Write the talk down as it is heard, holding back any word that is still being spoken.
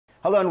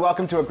Hello and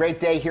welcome to a great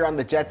day here on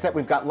the Jet Set.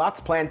 We've got lots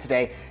planned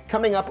today.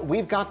 Coming up,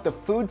 we've got the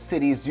food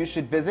cities you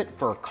should visit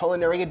for a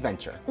culinary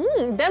adventure.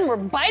 Then we're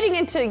biting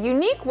into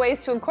unique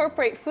ways to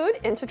incorporate food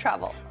into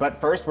travel.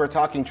 But first, we're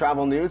talking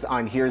travel news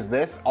on Here's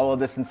This. All of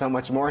this and so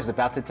much more is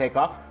about to take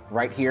off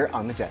right here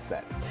on the Jet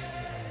Set.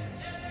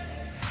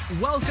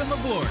 Welcome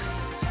aboard.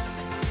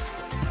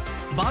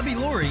 Bobby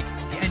Laurie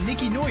and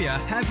Nikki Noya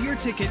have your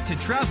ticket to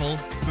travel,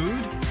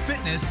 food,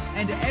 fitness,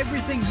 and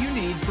everything you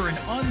need for an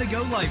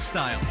on-the-go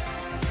lifestyle.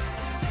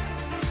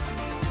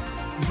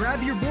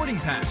 Grab your boarding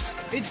pass.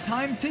 It's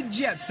time to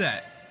Jet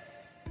Set.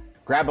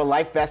 Grab a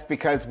life vest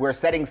because we're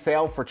setting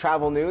sail for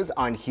travel news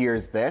on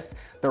Here's This.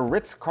 The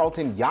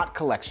Ritz-Carlton Yacht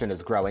Collection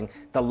is growing.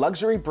 The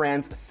luxury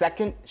brand's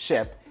second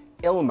ship,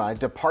 Ilma,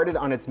 departed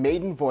on its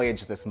maiden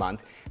voyage this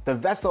month. The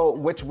vessel,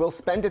 which will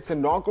spend its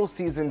inaugural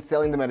season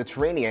sailing the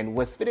Mediterranean,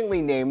 was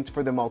fittingly named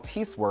for the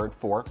Maltese word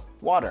for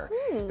water.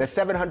 The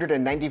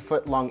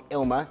 790-foot-long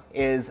Ilma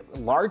is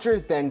larger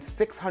than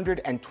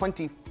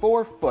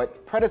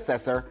 624-foot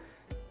predecessor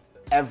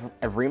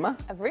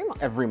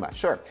Evrima,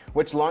 sure,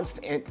 which launched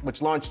in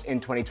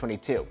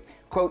 2022.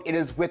 Quote, "It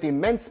is with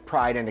immense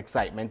pride and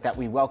excitement that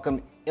we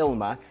welcome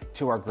Ilma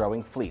to our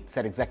growing fleet,"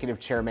 said Executive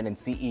Chairman and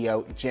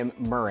CEO Jim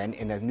Murren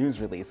in a news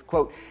release.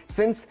 Quote,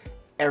 "Since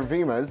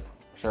Evrima's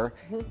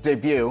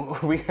debut,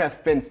 we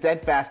have been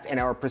steadfast in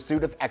our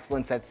pursuit of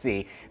excellence at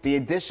sea. The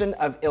addition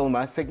of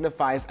Ilma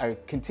signifies a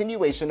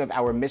continuation of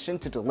our mission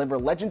to deliver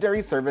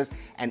legendary service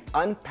and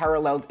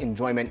unparalleled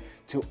enjoyment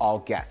to all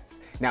guests."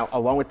 Now,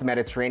 along with the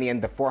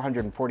Mediterranean, the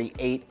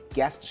 448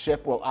 guest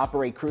ship will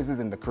operate cruises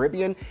in the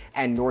Caribbean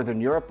and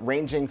Northern Europe,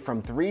 ranging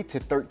from 3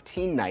 to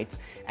 13 nights,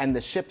 and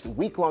the ship's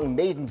week-long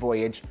maiden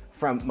voyage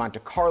from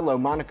Monte Carlo,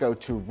 Monaco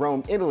to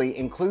Rome, Italy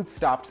includes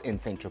stops in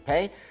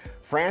Saint-Tropez,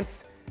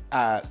 France,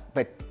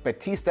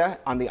 Batista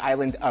on the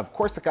island of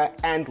Corsica,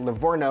 and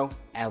Livorno,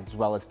 as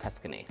well as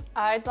Tuscany.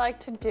 I'd like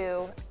to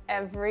do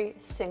every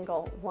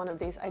single one of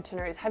these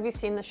itineraries. Have you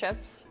seen the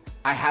ships?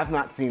 I have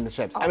not seen the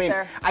ships. Oh, I mean,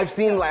 I've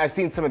seen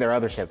some of their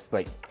other ships,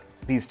 but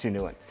these two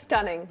new ones.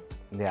 Stunning.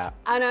 Yeah.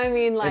 And I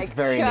mean, like, it's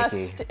very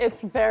Nikki.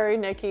 It's very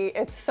Nikki.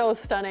 It's so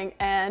stunning,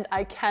 and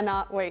I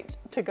cannot wait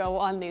to go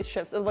on these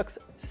ships. It looks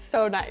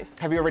so nice.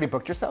 Have you already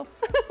booked yourself?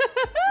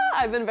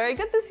 I've been very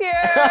good this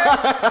year.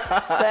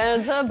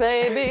 Santa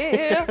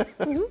baby.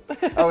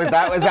 Oh, was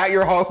that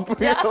your hope?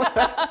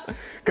 Yeah.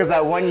 Because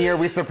that one year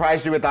we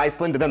surprised you with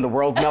Iceland and then the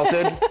world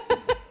melted.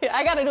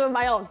 I got to do it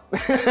my own.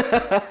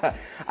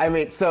 I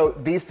mean, so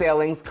these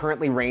sailings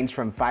currently range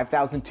from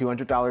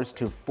 $5,200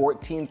 to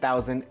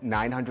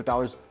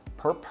 $14,900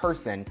 per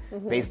person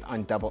based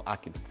on double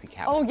occupancy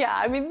cabins. Oh yeah,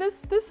 I mean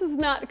this is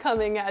not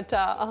coming at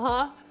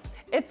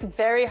It's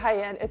very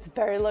high-end, it's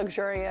very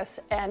luxurious,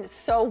 and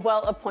so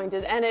well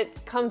appointed, and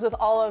it comes with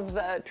all of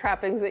the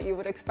trappings that you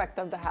would expect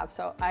them to have,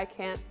 so I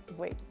can't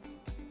wait.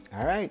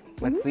 All right,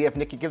 let's see if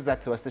Nikki gives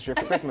that to us this year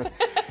for Christmas.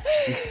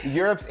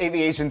 Europe's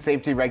aviation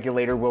safety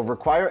regulator will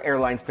require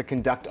airlines to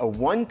conduct a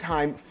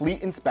one-time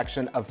fleet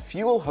inspection of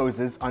fuel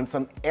hoses on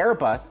some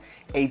Airbus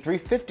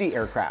A350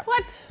 aircraft.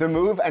 What? The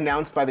move,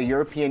 announced by the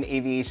European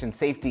Aviation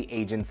Safety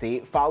Agency,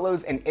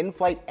 follows an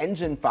in-flight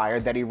engine fire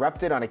that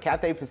erupted on a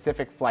Cathay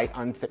Pacific flight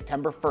on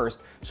September 1st,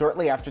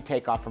 shortly after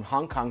takeoff from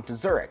Hong Kong to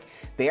Zurich.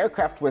 The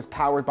aircraft was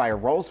powered by a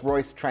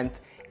Rolls-Royce Trent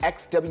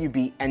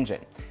XWB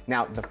engine.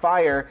 Now, the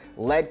fire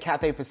led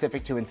Cathay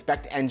Pacific to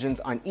inspect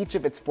engines on each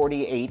of its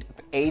 48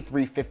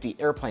 A350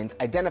 airplanes,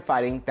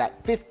 identifying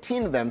that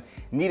 15 of them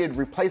needed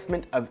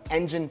replacement of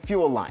engine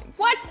fuel lines.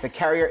 What? The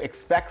carrier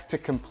expects to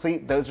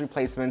complete those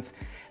replacements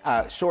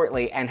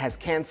shortly and has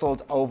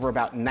canceled over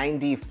about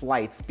 90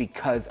 flights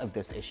because of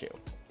this issue.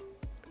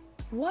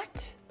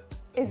 What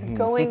is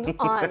going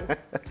on?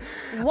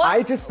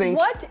 I just think,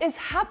 what is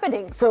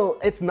happening? So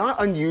it's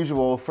not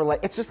unusual for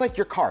it's just like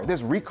your car.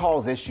 There's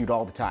recalls issued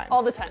all the time.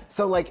 All the time.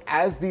 So like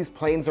as these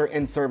planes are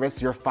in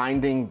service, you're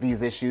finding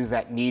these issues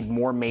that need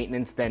more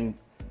maintenance than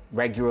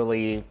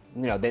regularly,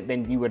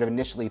 than you would have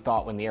initially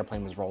thought when the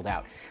airplane was rolled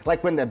out.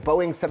 Like when the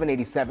Boeing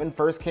 787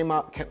 first came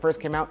out,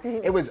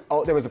 there was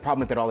a problem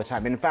with it all the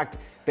time. And in fact,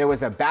 there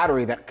was a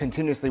battery that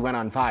continuously went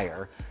on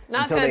fire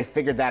until they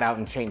figured that out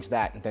and changed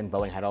that. And then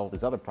Boeing had all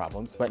these other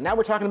problems. But now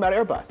we're talking about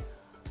Airbus.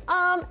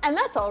 And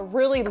that's a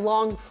really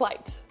long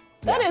flight.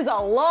 That is a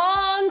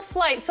long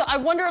flight. So I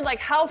wonder, like,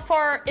 how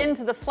far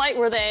into the flight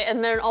were they?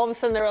 And then all of a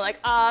sudden they were like,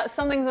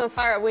 something's on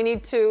fire. We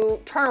need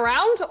to turn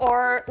around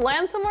or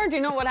land somewhere. Do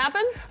you know what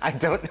happened? I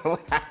don't know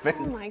what happened.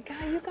 Oh my God,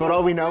 you guys. But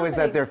all we know is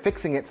that they're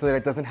fixing it so that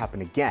it doesn't happen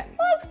again.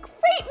 Well, that's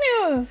great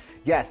news.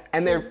 Yes,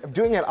 and they're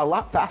doing it a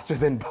lot faster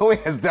than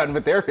Boeing has done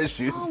with their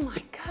issues. Oh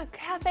my God,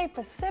 Cathay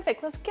Pacific.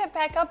 Let's get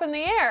back up in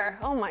the air.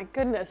 Oh my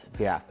goodness.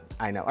 Yeah,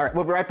 I know. All right,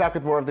 we'll be right back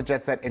with more of the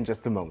Jet Set in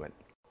just a moment.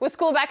 With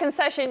school back in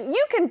session,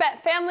 you can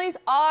bet families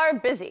are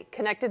busy.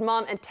 Connected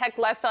mom and tech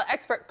lifestyle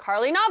expert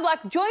Carly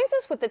Knobloch joins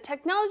us with the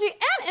technology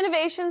and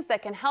innovations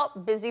that can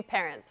help busy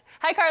parents.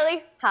 Hi,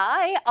 Carly.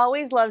 Hi,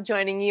 always love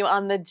joining you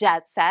on the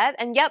Jet Set.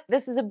 And yep,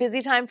 this is a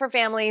busy time for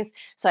families,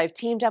 so I've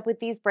teamed up with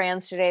these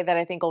brands today that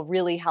I think will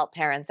really help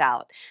parents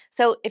out.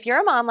 So if you're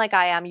a mom like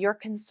I am, you're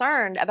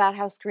concerned about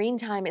how screen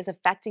time is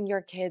affecting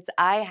your kids'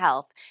 eye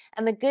health.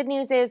 And the good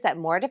news is that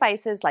more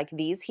devices like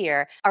these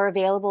here are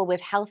available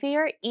with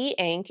healthier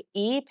e-ink,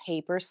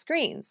 e-paper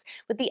screens.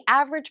 With the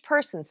average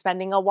person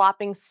spending a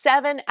whopping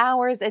 7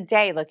 hours a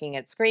day looking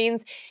at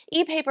screens,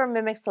 e-paper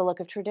mimics the look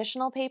of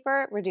traditional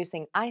paper,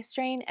 reducing eye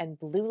strain and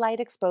blue light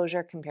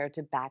exposure compared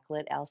to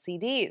backlit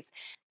LCDs.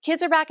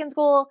 Kids are back in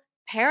school,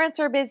 parents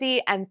are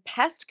busy, and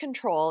pest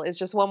control is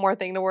just one more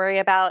thing to worry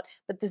about,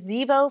 but the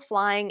Zevo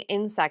flying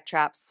insect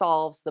trap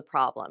solves the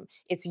problem.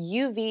 Its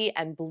UV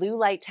and blue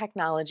light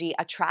technology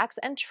attracts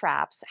and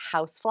traps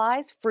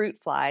houseflies, fruit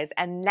flies,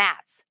 and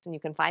gnats, and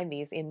you can find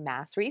these in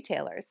mass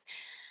retailers.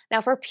 Now,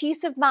 for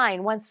peace of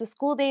mind, once the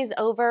school day is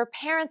over,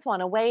 parents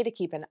want a way to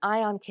keep an eye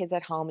on kids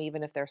at home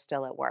even if they're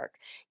still at work.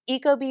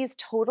 Ecobee's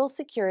Total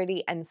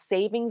Security and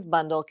Savings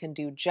Bundle can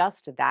do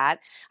just that.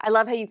 I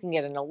love how you can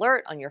get an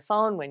alert on your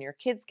phone when your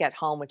kids get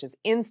home, which is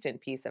instant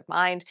peace of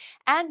mind,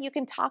 and you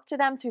can talk to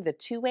them through the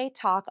two-way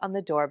talk on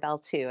the doorbell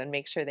too and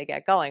make sure they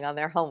get going on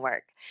their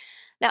homework.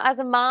 Now, as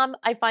a mom,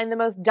 I find the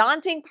most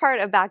daunting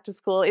part of back to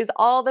school is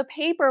all the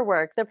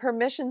paperwork, the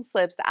permission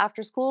slips, the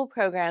after-school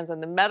programs,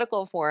 and the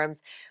medical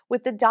forms.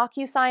 With the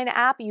DocuSign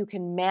app, you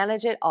can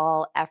manage it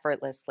all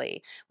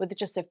effortlessly. With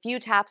just a few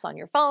taps on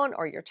your phone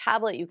or your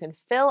tablet, you can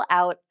fill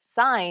out,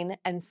 sign,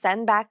 and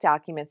send back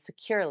documents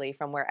securely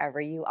from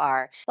wherever you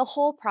are. The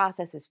whole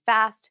process is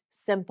fast,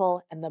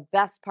 simple, and the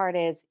best part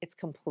is it's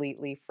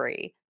completely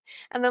free.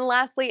 And then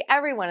lastly,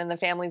 everyone in the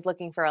family is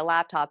looking for a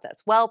laptop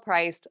that's well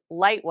priced,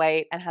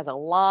 lightweight, and has a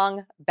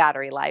long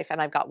battery life. And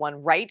I've got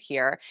one right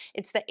here.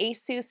 It's the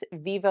Asus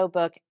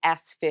VivoBook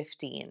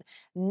S15.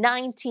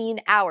 19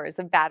 hours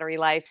of battery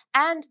life,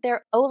 and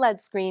their OLED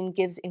screen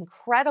gives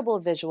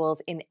incredible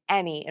visuals in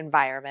any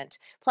environment.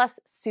 Plus,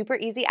 super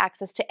easy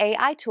access to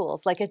AI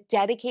tools like a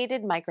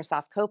dedicated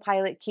Microsoft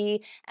Copilot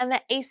key and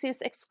the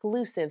Asus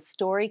exclusive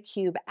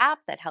StoryCube app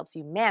that helps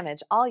you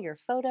manage all your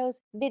photos,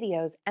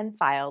 videos, and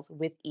files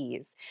with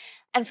ease.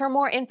 And for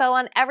more info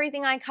on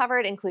everything I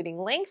covered, including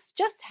links,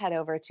 just head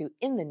over to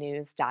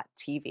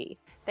inthenews.tv.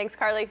 Thanks,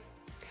 Carly.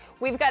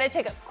 We've got to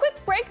take a quick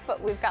break,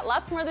 but we've got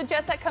lots more of the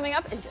Jet Set coming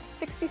up in just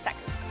 60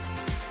 seconds.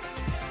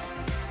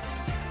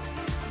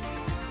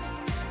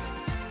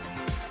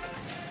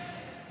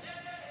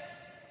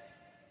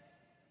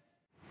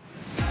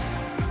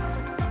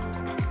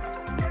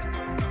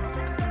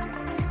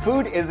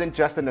 Food isn't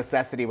just a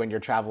necessity when you're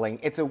traveling,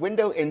 it's a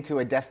window into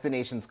a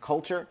destination's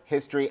culture,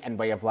 history, and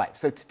way of life.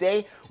 So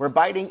today, we're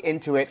biting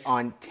into it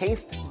on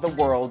Taste the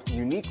World,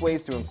 unique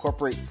ways to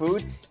incorporate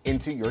food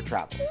into your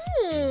travel.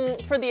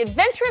 For the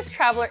adventurous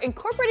traveler,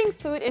 incorporating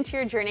food into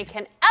your journey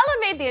can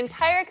elevate the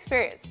entire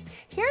experience.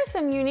 Here are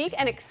some unique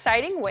and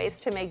exciting ways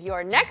to make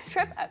your next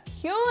trip a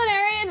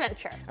culinary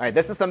adventure. All right,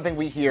 this is something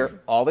we hear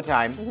all the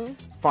time.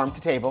 Farm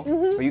to table,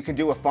 but you can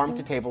do a farm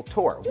to table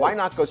tour. Why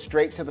not go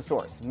straight to the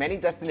source? Many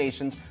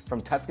destinations,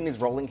 from Tuscany's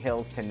rolling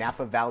hills to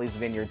Napa Valley's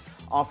vineyards,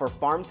 offer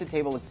farm to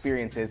table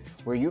experiences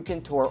where you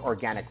can tour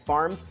organic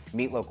farms,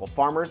 meet local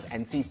farmers,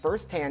 and see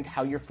firsthand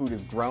how your food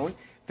is grown.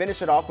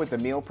 Finish it off with a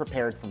meal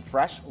prepared from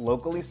fresh,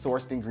 locally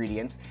sourced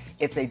ingredients.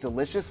 It's a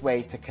delicious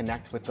way to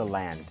connect with the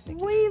land.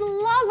 We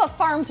love a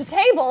farm to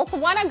table, so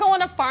why not go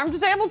on a farm to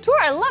table tour?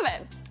 I love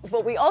it.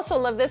 But we also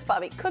love this,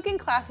 Bobby, cooking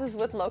classes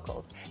with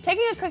locals.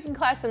 Taking a cooking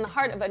class in the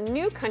heart of a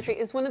new country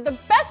is one of the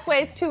best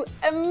ways to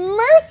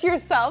immerse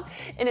yourself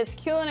in its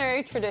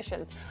culinary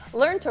traditions.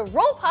 Learn to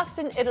roll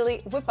pasta in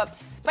Italy, whip up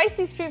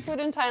spicy street food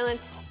in Thailand,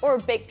 or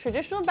bake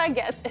traditional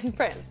baguettes in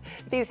France.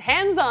 These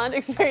hands-on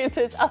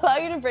experiences allow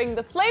you to bring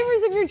the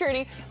flavors of your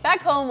journey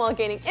back home while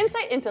gaining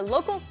insight into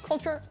local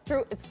culture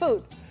through its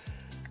food.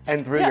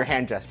 And through your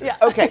hand gestures. Yeah.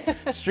 Okay,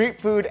 street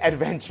food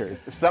adventures.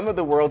 Some of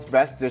the world's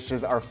best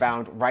dishes are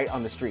found right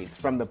on the streets.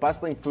 From the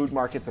bustling food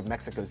markets of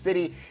Mexico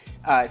City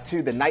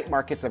to the night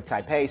markets of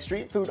Taipei,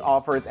 street food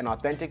offers an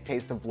authentic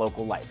taste of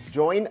local life.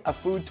 Join a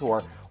food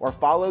tour or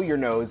follow your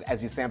nose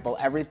as you sample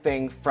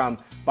everything from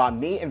banh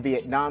mi in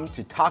Vietnam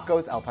to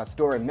tacos al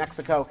pastor in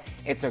Mexico.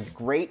 It's a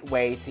great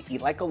way to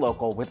eat like a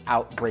local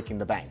without breaking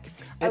the bank.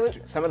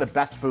 Some of the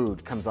best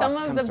food comes from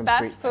street Some of the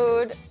best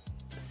food, vendors.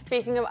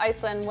 speaking of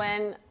Iceland,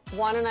 when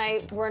Juan and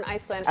I were in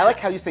Iceland. I like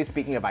how you say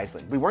speaking of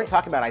Iceland. We weren't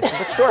talking about Iceland,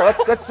 but sure,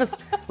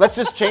 let's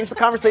just change the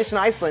conversation to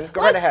Iceland.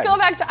 Go right ahead. Let's go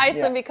back to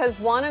Iceland because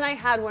Juan and I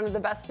had one of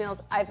the best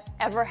meals I've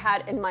ever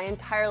had in my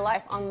entire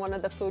life on one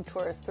of the food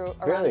tours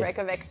around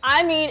Reykjavik.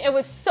 I mean, it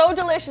was so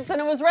delicious,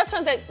 and it was a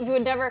restaurant that you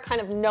would never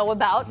kind of know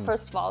about.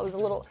 First of all, it was a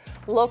little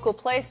local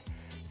place.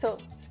 So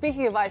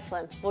speaking of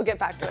Iceland, we'll get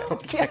back to it.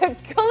 Okay.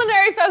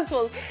 Culinary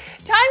festivals.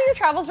 Time your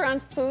travels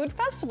around food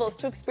festivals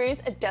to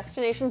experience a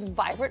destination's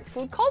vibrant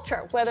food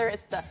culture, whether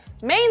it's the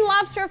Maine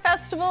Lobster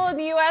Festival in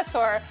the US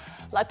or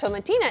La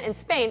Tomatina in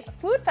Spain,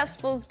 food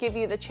festivals give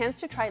you the chance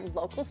to try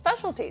local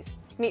specialties,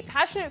 meet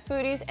passionate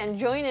foodies, and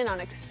join in on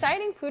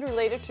exciting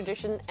food-related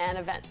traditions and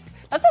events.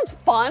 That sounds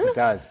fun. It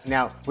does.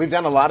 Now, we've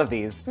done a lot of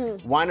these.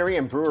 Winery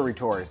and brewery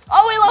tours.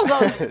 Oh, we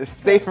love those.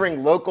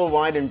 Savoring local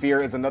wine and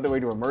beer is another way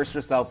to immerse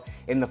yourself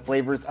in the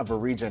flavors of a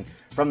region.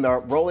 From the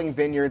rolling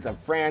vineyards of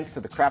France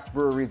to the craft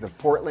breweries of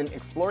Portland,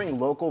 exploring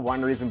local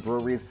wineries and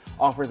breweries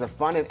offers a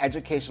fun and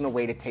educational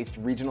way to taste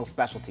regional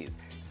specialties.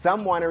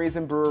 Some wineries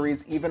and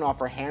breweries even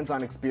offer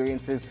hands-on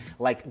experiences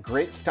like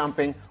grape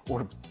stumping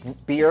or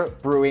beer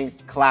brewing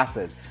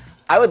classes.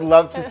 I would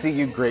love to see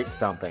you grape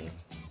stumping.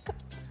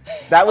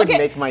 That would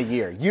make my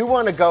year. You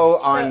want to go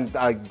on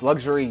a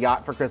luxury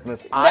yacht for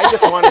Christmas. I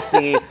just want to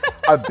see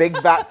a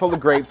big vat full of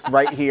grapes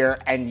right here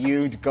and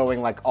you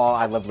going like, oh,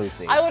 I love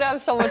Lucy. I would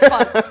have so much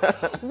fun.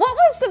 What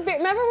was the beer?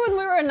 Remember when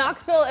we were in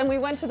Knoxville and we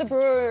went to the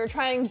brewery, we were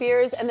trying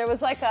beers and there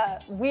was like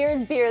a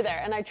weird beer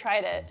there and I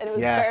tried it and it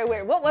was very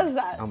weird. What was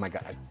that? Oh my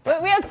God.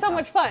 But we had so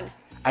much fun.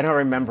 I don't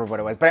remember what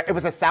it was, but it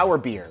was a sour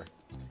beer.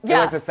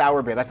 Yeah. It was a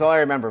sour beer. That's all I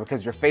remember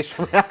because your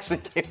facial reaction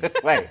gave it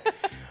away.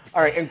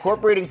 All right,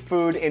 incorporating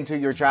food into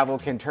your travel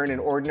can turn an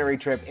ordinary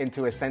trip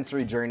into a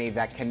sensory journey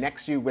that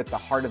connects you with the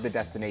heart of the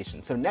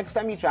destination. So next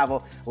time you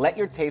travel, let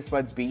your taste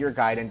buds be your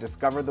guide and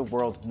discover the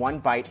world one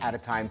bite at a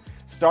time.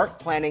 Start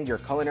planning your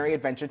culinary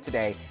adventure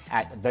today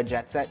at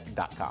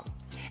thejetset.com.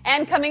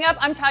 And coming up,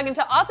 I'm talking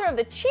to author of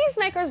The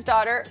Cheesemaker's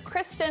Daughter,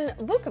 Kristen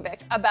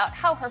Vukovic, about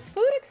how her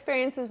food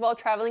experiences while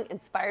traveling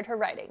inspired her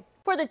writing.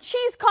 For the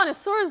cheese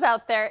connoisseurs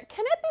out there,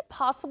 can it be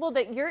possible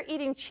that you're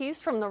eating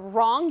cheese from the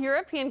wrong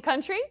European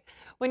country?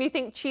 When you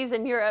think cheese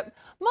in Europe,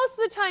 most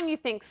of the time you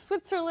think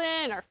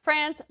Switzerland or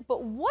France,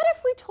 but what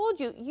if we told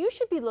you you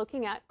should be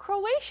looking at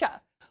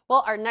Croatia?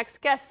 Well, our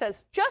next guest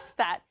says just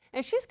that,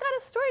 and she's got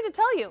a story to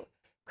tell you.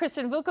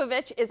 Kristen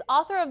Vukovic is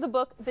author of the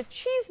book, The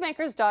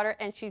Cheesemaker's Daughter,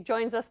 and she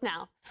joins us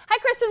now. Hi,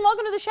 Kristen,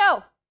 welcome to the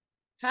show.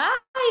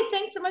 Hi,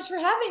 thanks so much for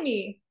having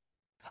me.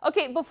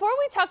 Okay, before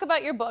we talk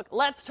about your book,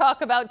 let's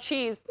talk about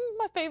cheese,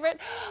 my favorite.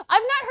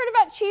 I've not heard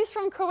about cheese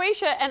from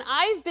Croatia, and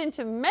I've been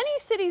to many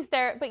cities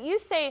there, but you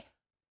say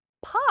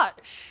Pag.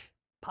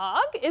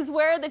 Pag is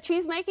where the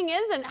cheese making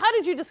is, and how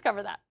did you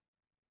discover that?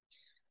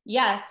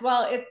 Yes,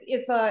 well,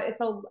 it's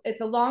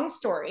a long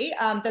story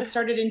that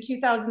started in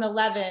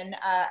 2011.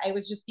 I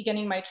was just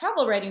beginning my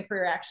travel writing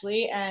career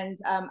actually, and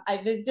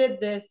I visited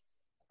this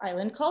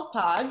island called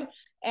Pag,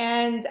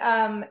 and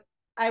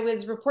I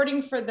was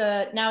reporting for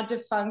the now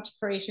defunct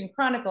Croatian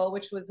Chronicle,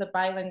 which was a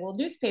bilingual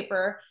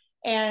newspaper,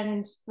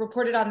 and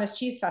reported on this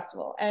cheese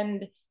festival.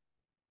 And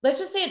let's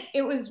just say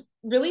it was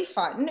really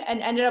fun,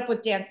 and ended up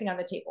with dancing on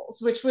the tables,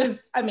 which was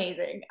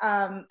amazing.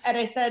 And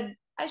I said,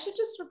 I should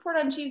just report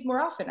on cheese more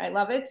often. I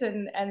love it.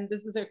 And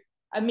this is an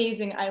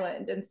amazing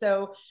island. And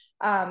so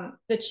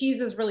the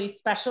cheese is really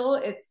special.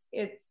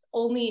 It's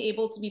only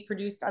able to be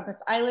produced on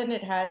this island.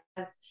 It has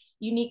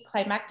unique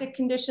climatic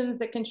conditions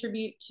that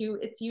contribute to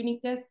its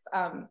uniqueness,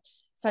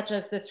 such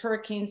as this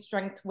hurricane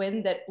strength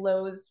wind that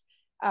blows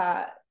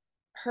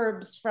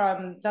herbs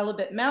from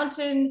Velebit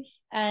Mountain,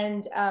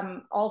 and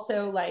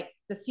also like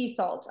the sea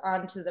salt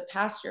onto the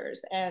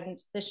pastures, and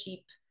the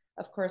sheep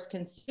of course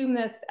consume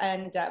this,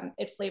 and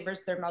it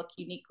flavors their milk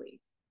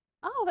uniquely.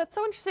 Oh, that's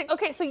so interesting.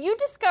 Okay, so you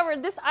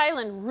discovered this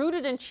island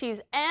rooted in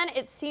cheese, and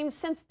it seems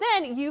since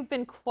then you've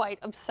been quite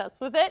obsessed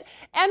with it,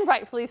 and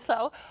rightfully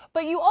so.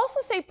 But you also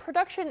say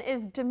production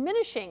is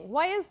diminishing.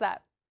 Why is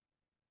that?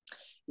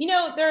 You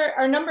know, there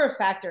are a number of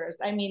factors.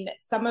 I mean,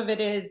 some of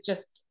it is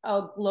just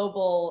a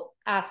global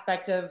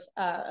aspect of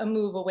a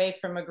move away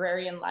from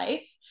agrarian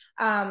life.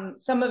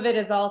 Some of it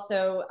is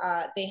also,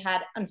 they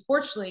had,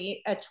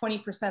 unfortunately, a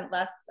 20%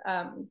 less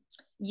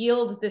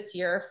yield this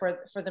year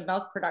for the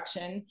milk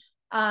production.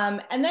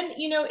 And then,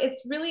 you know,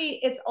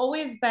 it's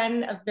always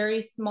been a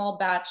very small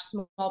batch,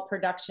 small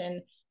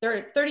production. There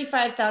are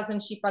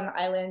 35,000 sheep on the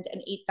island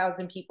and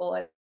 8,000 people.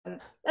 And that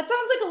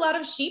sounds like a lot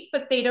of sheep,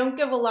 but they don't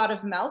give a lot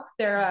of milk.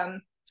 They're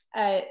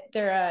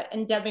an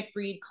endemic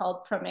breed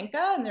called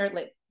Promenca, and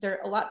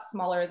they're a lot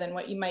smaller than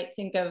what you might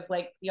think of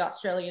like the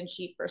Australian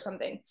sheep or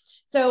something.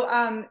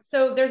 So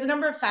so there's a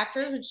number of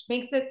factors which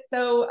makes it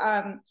so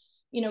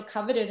you know,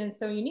 coveted and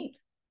so unique.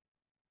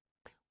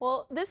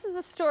 Well, this is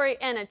a story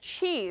and a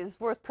cheese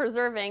worth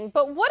preserving,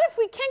 but what if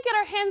we can't get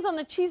our hands on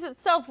the cheese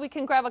itself? We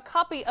can grab a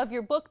copy of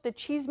your book, The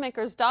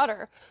Cheesemaker's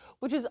Daughter,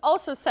 which is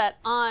also set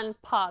on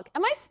Pag.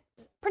 Am I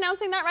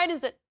pronouncing that right?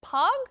 Is it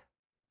Pag?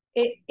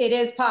 It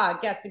is Pag.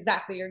 Yes,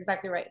 exactly. You're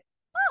exactly right.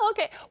 Oh,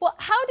 okay. Well,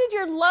 how did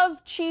your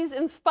love cheese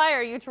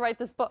inspire you to write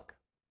this book?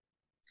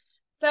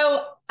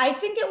 So I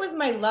think it was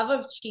my love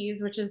of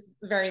cheese, which is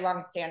very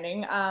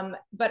long-standing,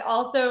 but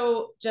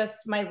also just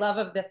my love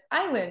of this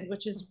island,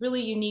 which is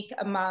really unique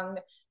among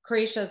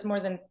Croatia's more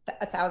than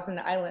 1,000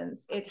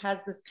 islands. It has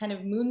this kind of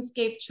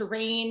moonscape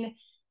terrain.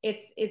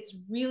 It's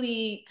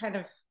really kind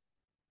of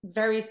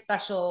very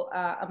special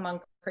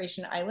among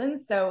Croatian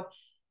islands. So,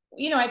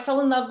 you know, I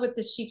fell in love with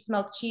the sheep's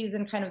milk cheese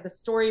and kind of the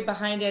story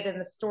behind it, and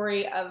the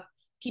story of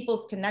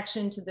people's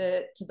connection to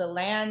the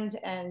land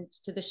and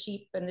to the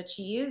sheep and the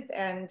cheese.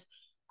 And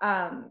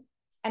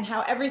and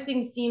how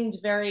everything seemed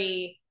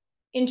very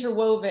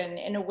interwoven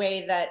in a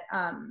way that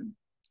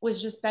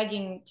was just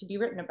begging to be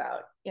written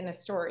about in a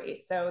story.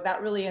 So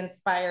that really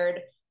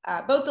inspired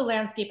both the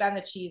landscape and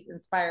the cheese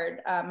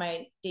inspired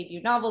my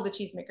debut novel, The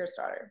Cheesemaker's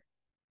Daughter.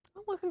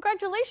 Well,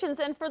 congratulations.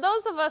 And for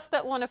those of us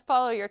that want to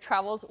follow your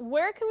travels,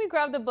 where can we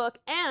grab the book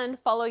and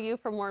follow you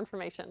for more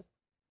information?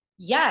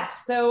 Yes,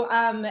 so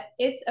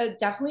it's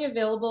definitely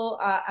available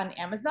on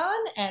Amazon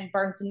and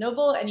Barnes &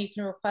 Noble, and you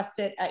can request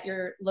it at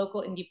your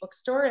local indie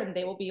bookstore, and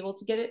they will be able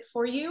to get it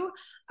for you.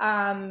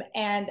 And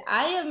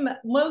I am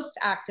most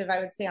active, I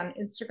would say, on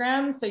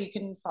Instagram, so you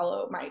can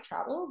follow my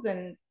travels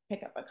and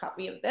pick up a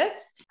copy of this.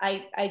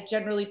 I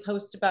generally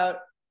post about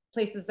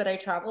places that I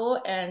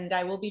travel, and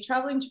I will be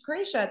traveling to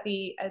Croatia at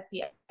the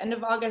end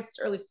of August,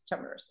 early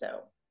September.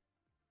 So.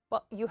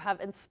 Well, you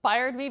have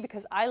inspired me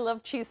because I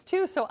love cheese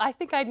too, so I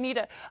think I'd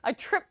need a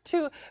trip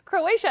to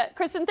Croatia.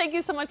 Kristen, thank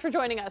you so much for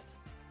joining us.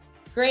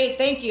 Great,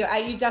 thank you.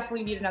 You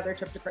definitely need another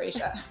trip to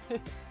Croatia.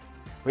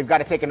 We've got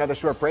to take another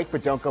short break,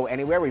 but don't go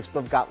anywhere. We've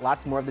still got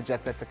lots more of the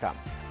Jet Set to come.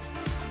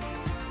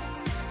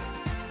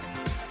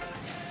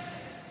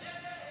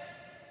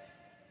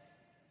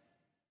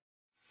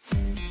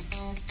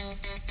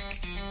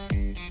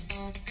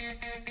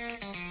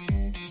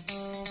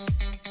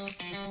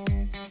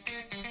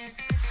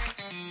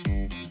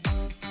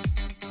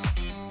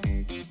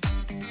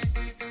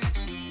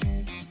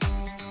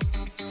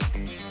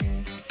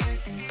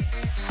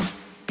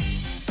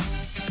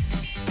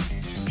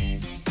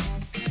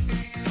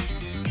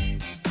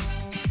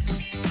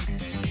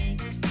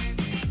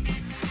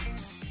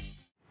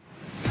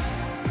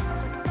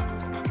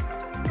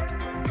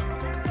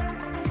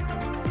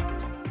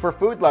 For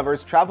food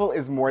lovers, travel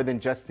is more than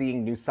just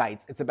seeing new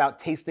sights. It's about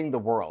tasting the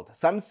world.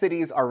 Some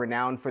cities are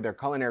renowned for their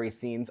culinary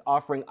scenes,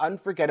 offering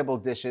unforgettable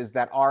dishes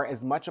that are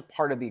as much a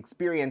part of the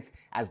experience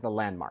as the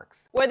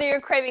landmarks. Whether you're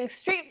craving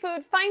street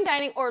food, fine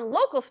dining, or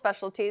local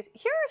specialties,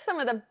 here are some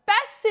of the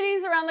best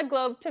cities around the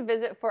globe to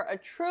visit for a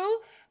true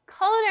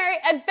culinary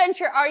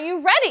adventure. Are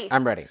you ready?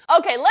 I'm ready.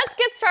 Okay, let's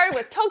get started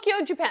with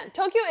Tokyo, Japan.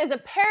 Tokyo is a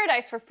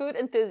paradise for food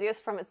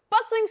enthusiasts, from its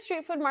bustling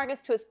street food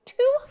markets to its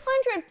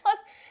 200+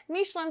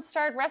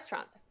 Michelin-starred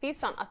restaurants.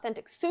 Feast on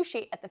authentic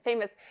sushi at the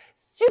famous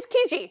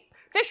Tsukiji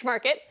fish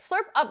market,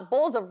 slurp up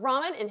bowls of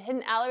ramen in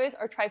hidden alleyways,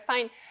 or try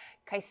fine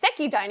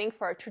kaiseki dining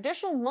for a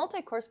traditional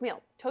multi-course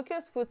meal.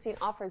 Tokyo's food scene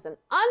offers an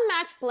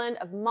unmatched blend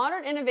of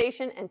modern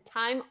innovation and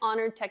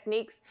time-honored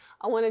techniques.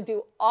 I want to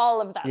do all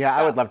of that stuff.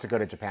 I would love to go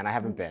to Japan. I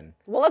haven't been.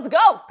 Well, let's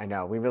go. I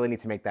know. We really need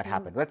to make that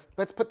happen. Let's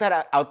put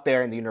that out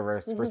there in the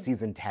universe for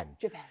season 10.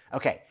 Japan.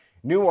 Okay.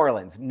 New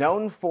Orleans,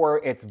 known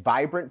for its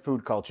vibrant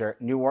food culture,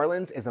 New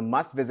Orleans is a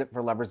must-visit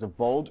for lovers of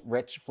bold,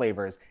 rich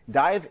flavors.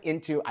 Dive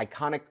into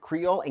iconic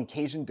Creole and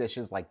Cajun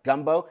dishes like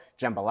gumbo,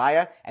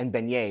 jambalaya, and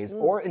beignets,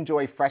 or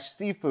enjoy fresh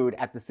seafood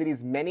at the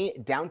city's many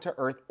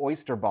down-to-earth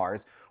oyster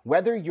bars.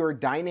 Whether you're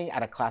dining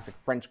at a classic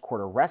French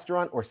Quarter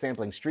restaurant or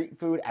sampling street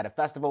food at a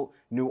festival,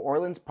 New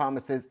Orleans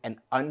promises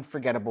an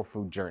unforgettable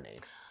food journey.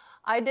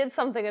 I did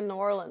something in New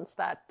Orleans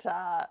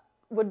that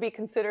would be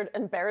considered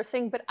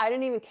embarrassing, but I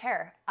didn't even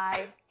care.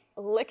 I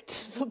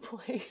licked the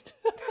plate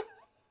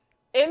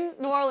in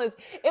New Orleans.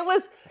 It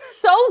was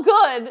so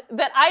good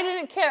that I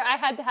didn't care. I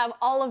had to have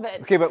all of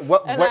it. Okay, but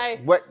what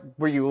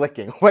were you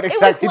licking? What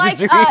exactly did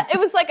you eat? It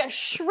was like a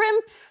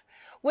shrimp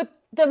with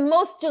the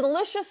most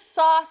delicious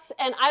sauce,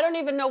 and I don't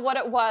even know what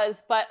it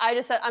was, but I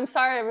just said, I'm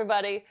sorry,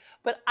 everybody,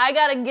 but I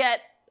gotta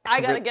get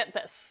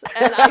this.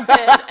 And I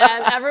did.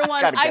 And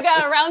everyone, I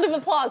got a round of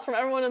applause from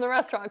everyone in the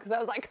restaurant because I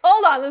was like,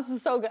 hold on, this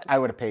is so good. I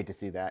would have paid to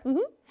see that.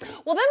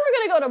 Well, then we're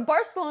going to go to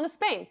Barcelona,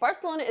 Spain.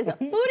 Barcelona is a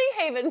foodie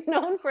haven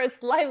known for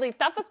its lively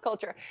tapas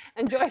culture.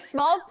 Enjoy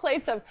small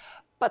plates of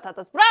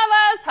patatas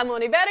bravas,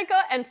 jamón ibérico,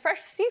 and fresh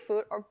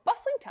seafood, or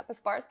bustling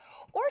tapas bars,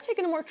 or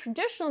taking a more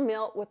traditional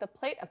meal with a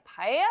plate of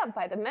paella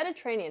by the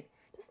Mediterranean.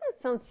 Doesn't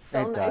that sound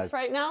so nice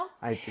right now?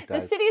 The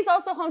city is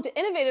also home to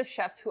innovative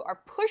chefs who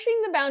are pushing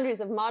the boundaries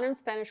of modern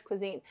Spanish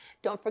cuisine.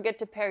 Don't forget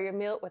to pair your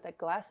meal with a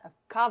glass of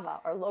cava,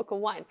 or local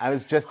wine. I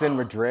was just in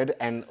Madrid,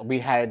 and we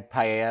had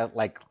paella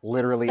like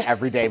literally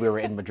every day we were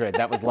in Madrid.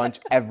 That was lunch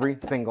every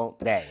single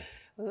day.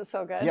 Was it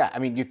so good? Yeah, I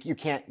mean, you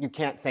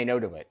can't say no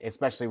to it,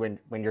 especially when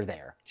you're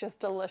there. Just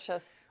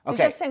delicious. Did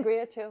you have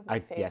sangria too? My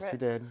favorite. Yes, we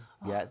did.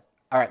 Yes.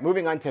 All right,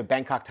 moving on to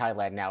Bangkok,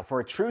 Thailand now.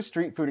 For a true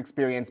street food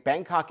experience,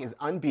 Bangkok is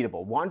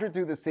unbeatable. Wander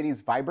through the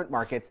city's vibrant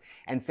markets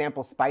and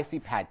sample spicy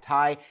pad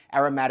thai,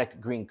 aromatic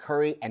green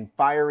curry, and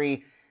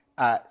fiery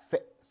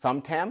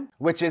somtam,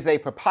 which is a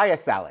papaya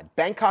salad.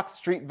 Bangkok's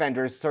street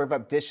vendors serve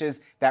up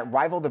dishes that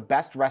rival the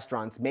best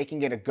restaurants,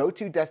 making it a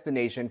go-to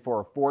destination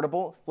for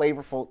affordable,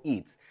 flavorful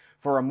eats.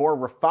 For a more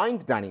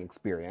refined dining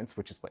experience,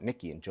 which is what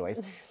Nikki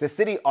enjoys, the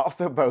city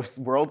also boasts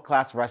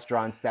world-class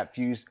restaurants that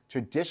fuse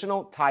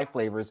traditional Thai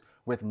flavors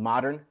with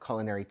modern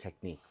culinary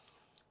techniques.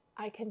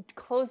 I can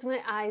close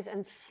my eyes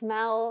and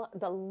smell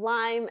the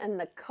lime and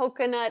the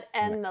coconut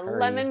and the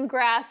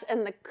lemongrass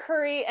and the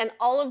curry and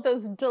all of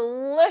those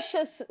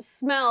delicious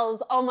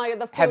smells. Oh my God,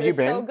 the food is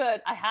so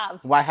good. I have.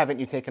 Why haven't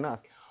you taken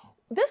us?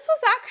 This was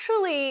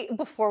actually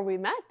before we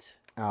met.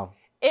 Oh.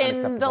 In the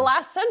unacceptable.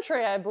 last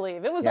century, I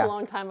believe. It was Yeah. a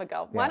long time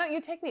ago. Why Yeah. don't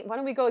you take me? Why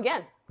don't we go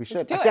again? We should.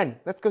 Let's do Again,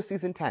 it. let's go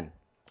season 10.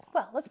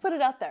 Well, let's put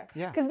it out there.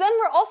 Yeah. Because then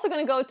we're also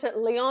going to go to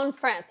Lyon,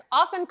 France,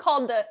 often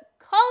called the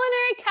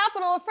culinary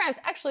capital of France.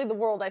 Actually, the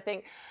world, I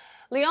think.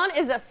 Lyon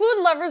is a food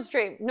lover's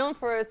dream, known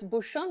for its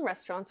bouchon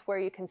restaurants where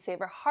you can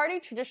savor hearty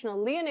traditional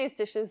Lyonnaise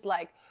dishes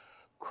like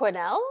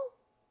quenelle,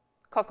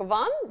 coq au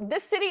vin.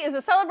 This city is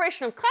a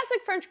celebration of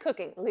classic French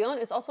cooking. Lyon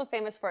is also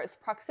famous for its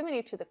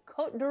proximity to the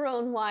Côte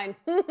d'Aron wine.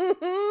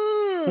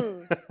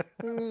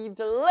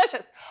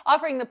 Delicious.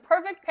 Offering the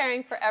perfect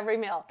pairing for every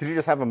meal. Did you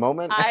just have a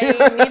moment? I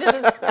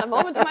needed a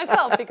moment to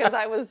myself because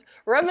I was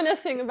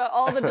reminiscing about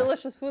all the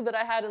delicious food that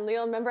I had in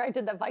Lyon. Remember I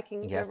did that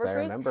Viking Yes, river I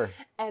cruise? remember.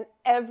 And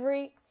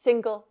every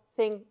single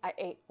thing I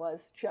ate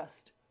was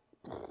just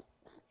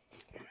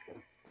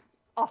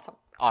awesome.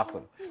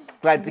 Awesome.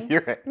 Glad to hear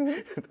it.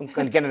 I'm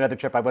going to get another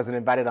trip I wasn't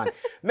invited on.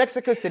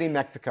 Mexico City,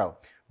 Mexico.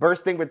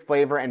 Bursting with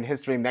flavor and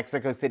history,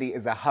 Mexico City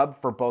is a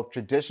hub for both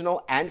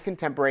traditional and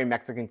contemporary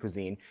Mexican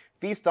cuisine.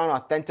 Feast on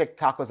authentic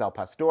tacos al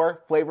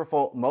pastor,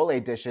 flavorful mole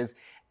dishes,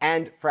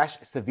 and fresh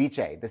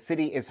ceviche. The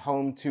city is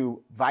home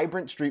to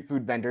vibrant street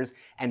food vendors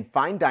and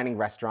fine dining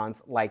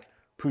restaurants like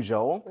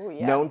Pujol,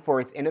 known for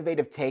its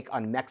innovative take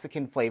on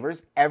Mexican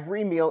flavors.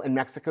 Every meal in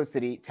Mexico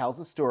City tells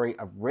a story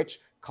of rich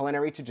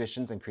culinary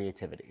traditions and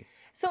creativity.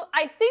 So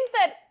I think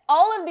that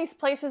all of these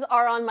places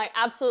are on my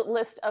absolute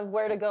list of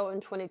where to go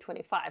in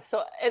 2025.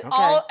 So it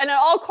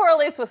all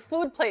correlates with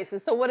food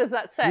places. So what does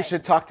that say? You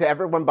should talk to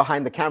everyone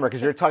behind the camera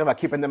because you're talking about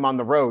keeping them on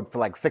the road for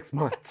like 6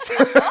 months.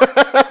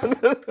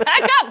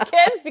 Pack up,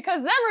 kids,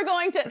 because then we're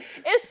going to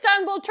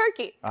Istanbul,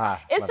 Turkey.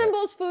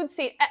 Istanbul's food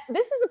scene.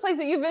 This is a place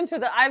that you've been to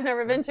that I've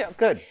never been to.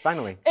 Good,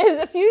 finally. Is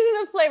a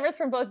fusion of flavors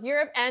from both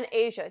Europe and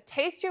Asia.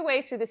 Taste your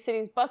way through the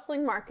city's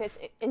bustling markets,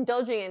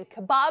 indulging in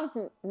kebabs,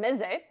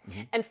 meze,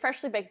 and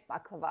freshly baked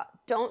baklava.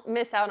 Don't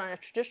miss out on a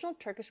traditional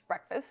Turkish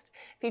breakfast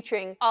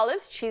featuring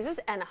olives, cheeses,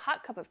 and a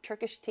hot cup of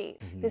Turkish tea.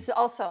 This is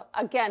also,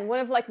 again, one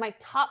of like my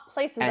top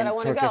places that I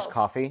want to go. Turkish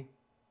coffee.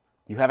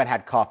 You haven't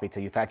had coffee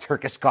till you've had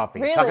Turkish coffee.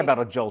 Really? Talk about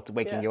a jolt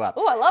waking you up.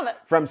 Oh, I love it.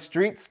 From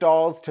street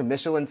stalls to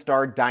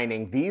Michelin-starred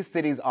dining, these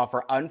cities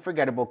offer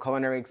unforgettable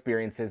culinary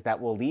experiences that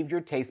will leave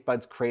your taste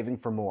buds craving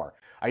for more.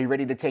 Are you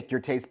ready to take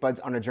your taste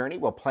buds on a journey?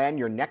 Well, plan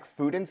your next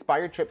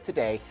food-inspired trip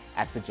today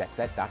at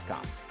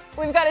thejetset.com.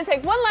 We've got to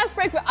take one last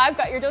break, but I've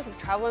got your dose of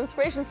travel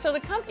inspiration still to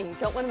come, and you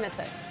don't want to miss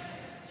it.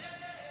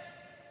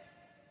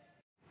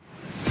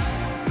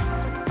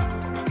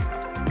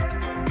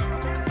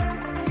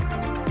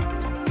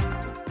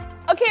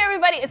 Okay,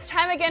 everybody, it's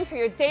time again for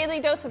your daily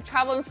dose of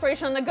travel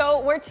inspiration on the go,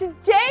 where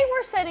today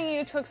we're sending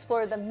you to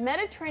explore the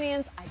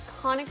Mediterranean's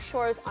iconic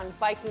shores on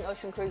Viking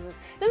Ocean cruises.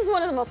 This is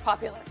one of the most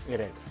popular.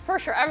 It is. For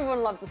sure,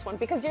 everyone loves this one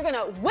because you're going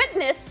to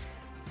witness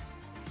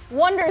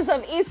wonders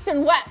of East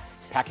and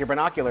West. Pack your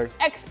binoculars.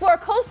 Explore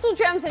coastal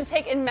gems and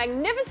take in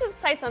magnificent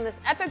sights on this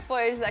epic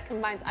voyage that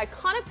combines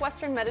iconic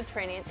Western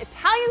Mediterranean,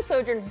 Italian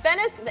sojourn,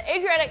 Venice, the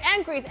Adriatic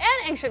and Greece,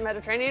 and ancient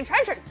Mediterranean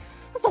treasures.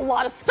 That's a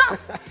lot of stuff.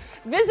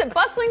 Visit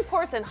bustling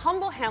ports and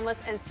humble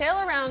hamlets and sail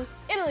around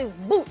Italy's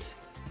boot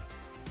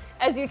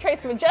as you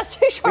trace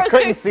majestic shores. I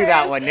couldn't see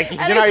that one, Nikki.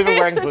 You're not even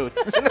wearing boots.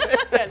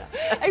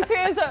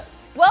 Experience a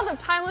wealth of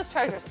timeless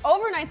treasures.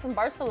 Overnights in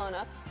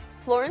Barcelona,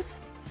 Florence,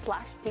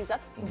 Pisa,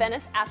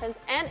 Venice, Athens,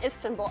 and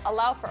Istanbul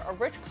allow for a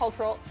rich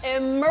cultural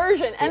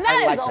immersion, and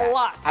that is a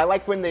lot. I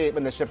like when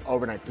the ship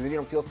overnights because then you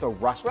don't feel so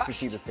rushed to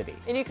see the city.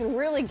 And you can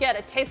really get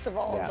a taste of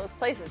all of those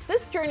places.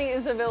 This journey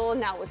is available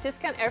now with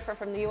discount airfare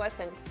from the U.S.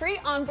 and free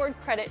onboard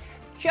credit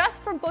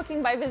just for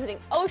booking by visiting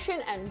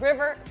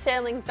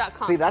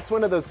oceanandriversailings.com. See, that's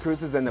one of those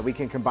cruises then that we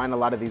can combine a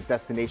lot of these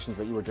destinations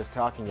that you were just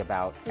talking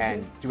about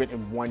and do it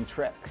in one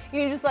trip.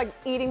 You're just like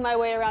eating my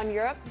way around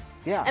Europe.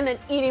 Yeah. And then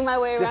eating my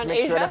way around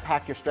Asia. Just make sure to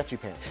pack your stretchy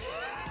pants.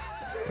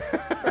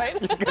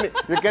 Right?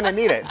 You're gonna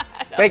need it.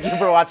 Thank you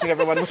for watching,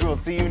 everyone. We will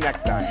see you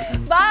next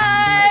time.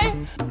 Bye!